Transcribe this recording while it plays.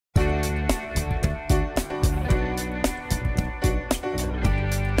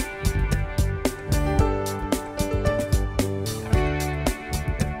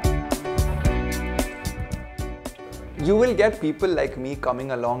will get people like me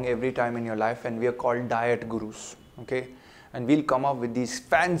coming along every time in your life, and we are called diet gurus, okay? And we'll come up with these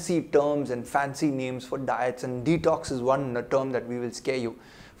fancy terms and fancy names for diets, and detox is one term that we will scare you.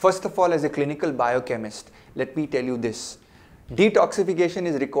 First of all, as a clinical biochemist, let me tell you this. Detoxification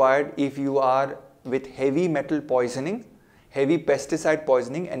is required if you are with heavy metal poisoning, heavy pesticide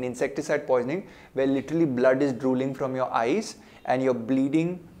poisoning and insecticide poisoning, where literally blood is drooling from your eyes and you're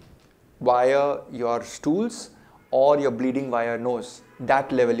bleeding via your stools or you're bleeding via your nose.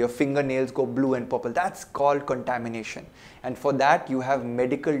 That level, your fingernails go blue and purple. That's called contamination. And for that, you have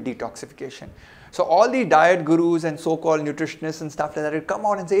medical detoxification. So all the diet gurus and so-called nutritionists and stuff like that will come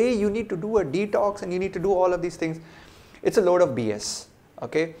out and say, hey, you need to do a detox and you need to do all of these things. It's a load of BS,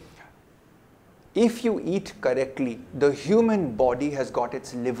 okay? If you eat correctly, the human body has got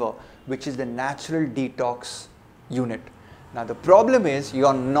its liver, which is the natural detox unit. Now the problem is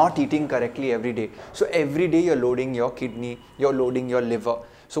you're not eating correctly every day. So every day you're loading your kidney, you're loading your liver.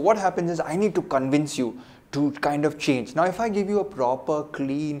 So what happens is I need to convince you to kind of change. Now if I give you a proper,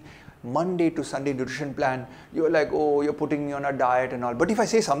 clean, Monday to Sunday nutrition plan, you're like, oh, you're putting me on a diet and all. But if I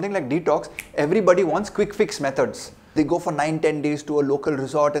say something like detox, everybody wants quick fix methods. They go for 9-10 days to a local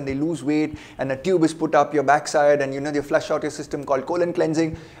resort and they lose weight and a tube is put up your backside and they flush out your system called colon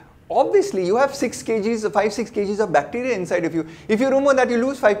cleansing. Obviously, you have 5-6 kgs of bacteria inside of you. If you remove that, you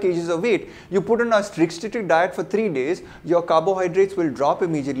lose 5 kgs of weight. You put on a restricted diet for 3 days, your carbohydrates will drop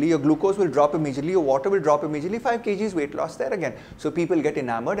immediately, your glucose will drop immediately, your water will drop immediately, 5 kgs weight loss there again. So people get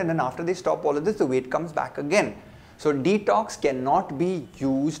enamored, and then after they stop all of this, the weight comes back again. So detox cannot be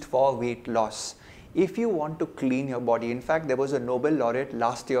used for weight loss. If you want to clean your body, in fact, there was a Nobel laureate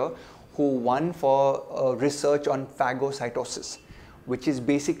last year who won for research on phagocytosis, which is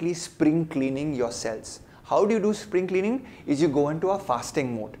basically spring cleaning your cells. How do you do spring cleaning? Is you go into a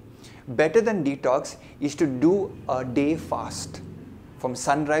fasting mode. Better than detox is to do a day fast from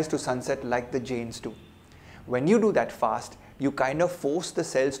sunrise to sunset like the Jains do. When you do that fast, you kind of force the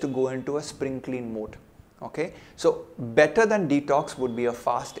cells to go into a spring clean mode. Okay? So better than detox would be a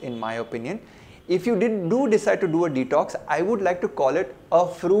fast, in my opinion. If you do decide to do a detox, I would like to call it a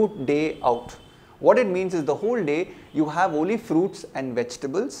fruit day out. What it means is the whole day you have only fruits and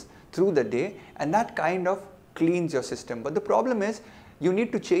vegetables through the day, and that kind of cleans your system. But the problem is you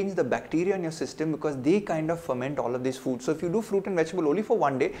need to change the bacteria in your system because they kind of ferment all of these foods. So if you do fruit and vegetable only for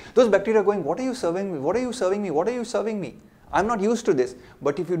one day, those bacteria are going, what are you serving me? What are you serving me? What are you serving me? I'm not used to this.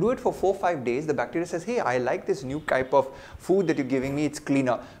 But if you do it for 4-5 days, the bacteria says, hey, I like this new type of food that you're giving me, it's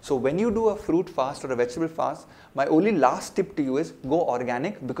cleaner. So when you do a fruit fast or a vegetable fast, my only last tip to you is go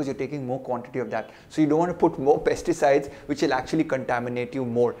organic, because you're taking more quantity of that. So you don't want to put more pesticides, which will actually contaminate you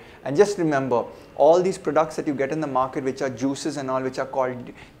more. And just remember, all these products that you get in the market, which are juices and all, which are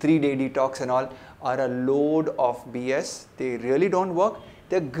called 3-day detox and all, are a load of BS. They really don't work.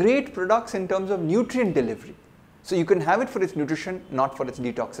 They're great products in terms of nutrient delivery. So you can have it for its nutrition, not for its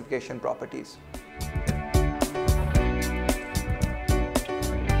detoxification properties.